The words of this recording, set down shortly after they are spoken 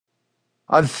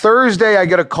On Thursday, I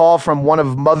get a call from one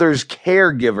of Mother's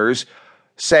caregivers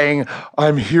saying,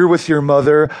 "I'm here with your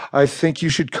mother. I think you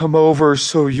should come over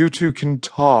so you two can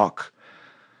talk."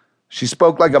 She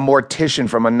spoke like a mortician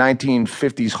from a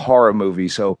 1950s horror movie,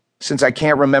 so since I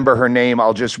can't remember her name,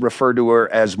 I'll just refer to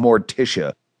her as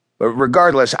Morticia. But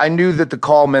regardless, I knew that the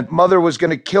call meant Mother was going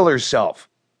to kill herself.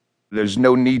 There's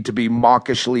no need to be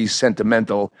mawkishly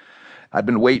sentimental. I've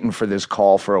been waiting for this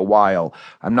call for a while.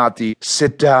 I'm not the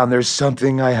 "sit down, there's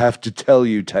something I have to tell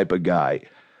you" type of guy.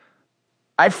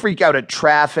 I freak out at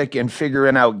traffic and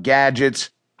figuring out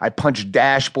gadgets. I punch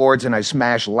dashboards and I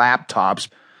smash laptops.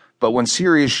 But when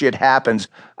serious shit happens,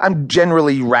 I'm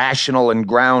generally rational and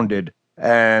grounded.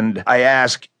 And I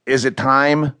ask, "Is it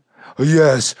time?"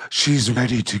 "Yes, she's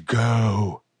ready to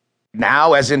go."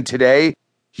 "Now, as in today?"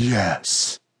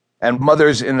 "Yes." And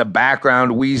Mother's in the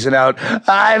background wheezing out,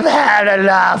 "I've had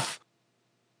enough."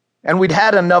 And we'd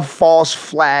had enough false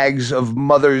flags of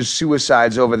Mother's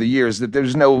suicides over the years that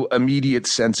there's no immediate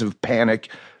sense of panic.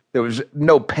 There was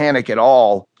no panic at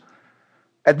all.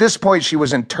 At this point, she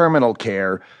was in terminal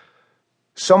care.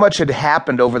 So much had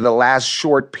happened over the last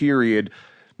short period,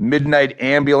 midnight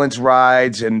ambulance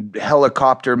rides and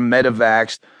helicopter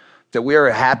medevacs, that we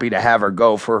were happy to have her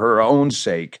go for her own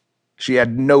sake. She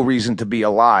had no reason to be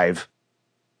alive.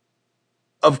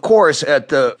 Of course, at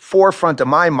the forefront of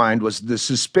my mind was the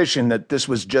suspicion that this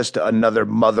was just another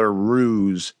Mother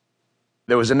ruse.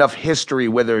 There was enough history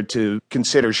with her to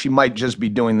consider she might just be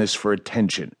doing this for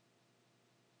attention.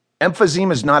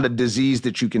 Emphysema is not a disease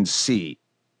that you can see.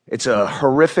 It's a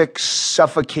horrific,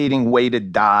 suffocating way to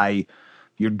die.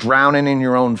 You're drowning in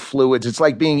your own fluids. It's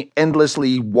like being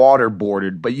endlessly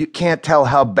waterboarded, but you can't tell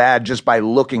how bad just by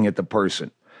looking at the person.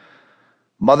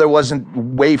 Mother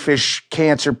wasn't waifish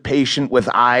cancer patient with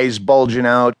eyes bulging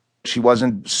out. She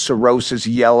wasn't cirrhosis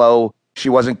yellow. She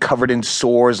wasn't covered in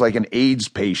sores like an AIDS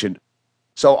patient.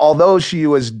 So although she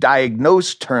was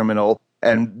diagnosed terminal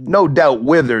and no doubt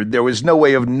withered, there was no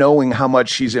way of knowing how much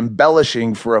she's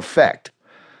embellishing for effect.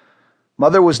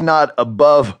 Mother was not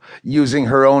above using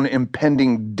her own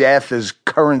impending death as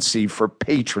currency for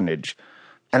patronage.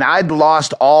 And I'd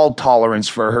lost all tolerance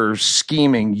for her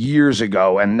scheming years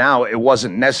ago, and now it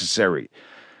wasn't necessary.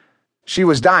 She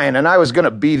was dying, and I was going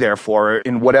to be there for her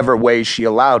in whatever way she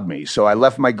allowed me. So I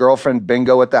left my girlfriend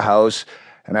Bingo at the house,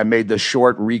 and I made the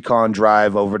short recon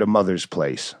drive over to Mother's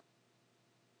place.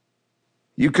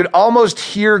 You could almost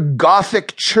hear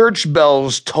Gothic church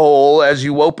bells toll as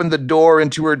you opened the door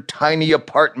into her tiny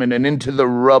apartment and into the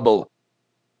rubble.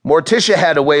 Morticia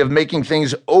had a way of making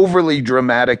things overly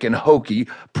dramatic and hokey,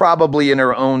 probably in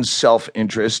her own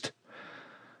self-interest.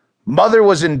 Mother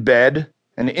was in bed,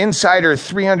 and inside her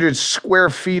 300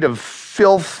 square feet of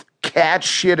filth, cat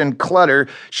shit, and clutter,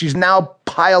 she's now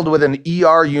piled with an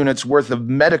ER unit's worth of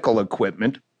medical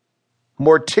equipment.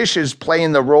 Morticia's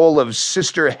playing the role of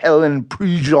Sister Helen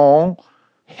Prigent,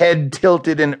 head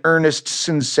tilted in earnest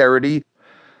sincerity.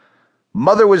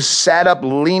 Mother was sat up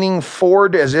leaning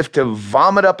forward as if to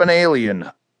vomit up an alien,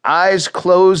 eyes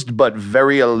closed but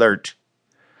very alert.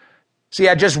 See,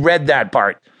 I just read that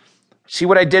part. See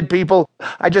what I did, people?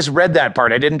 I just read that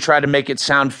part. I didn't try to make it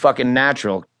sound fucking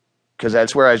natural, because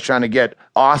that's where I was trying to get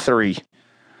authory.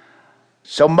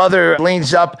 So Mother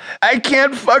leans up, "I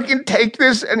can't fucking take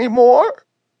this anymore."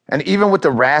 And even with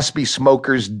the raspy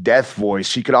smoker's death voice,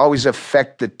 she could always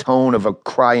affect the tone of a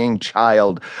crying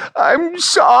child. "I'm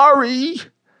sorry."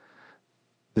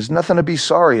 There's nothing to be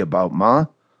sorry about, Ma.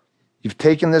 You've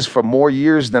taken this for more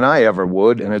years than I ever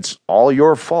would, and it's all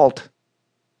your fault.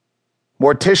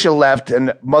 Morticia left,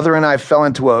 and Mother and I fell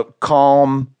into a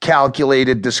calm,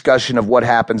 calculated discussion of what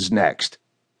happens next.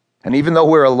 And even though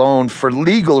we're alone for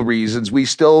legal reasons, we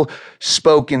still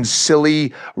spoke in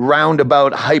silly,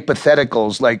 roundabout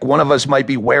hypotheticals, like one of us might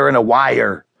be wearing a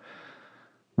wire.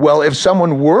 Well, if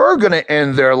someone were going to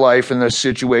end their life in a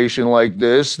situation like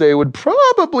this, they would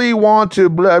probably want to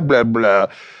blah, blah, blah.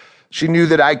 She knew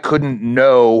that I couldn't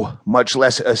know, much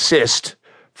less assist,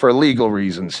 for legal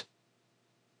reasons.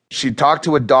 She talked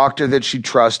to a doctor that she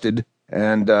trusted,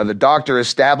 and the doctor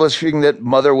establishing that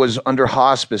Mother was under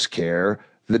hospice care.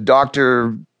 The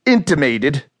doctor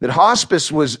intimated that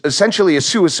hospice was essentially a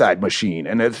suicide machine,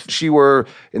 and if she were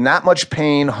in that much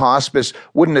pain, hospice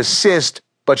wouldn't assist,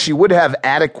 but she would have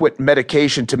adequate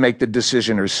medication to make the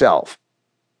decision herself.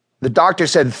 The doctor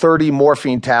said 30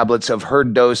 morphine tablets of her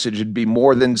dosage would be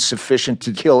more than sufficient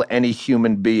to kill any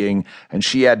human being, and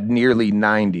she had nearly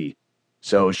 90.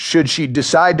 So should she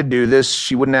decide to do this,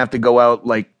 she wouldn't have to go out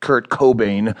like Kurt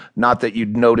Cobain, not that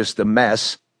you'd notice the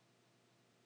mess.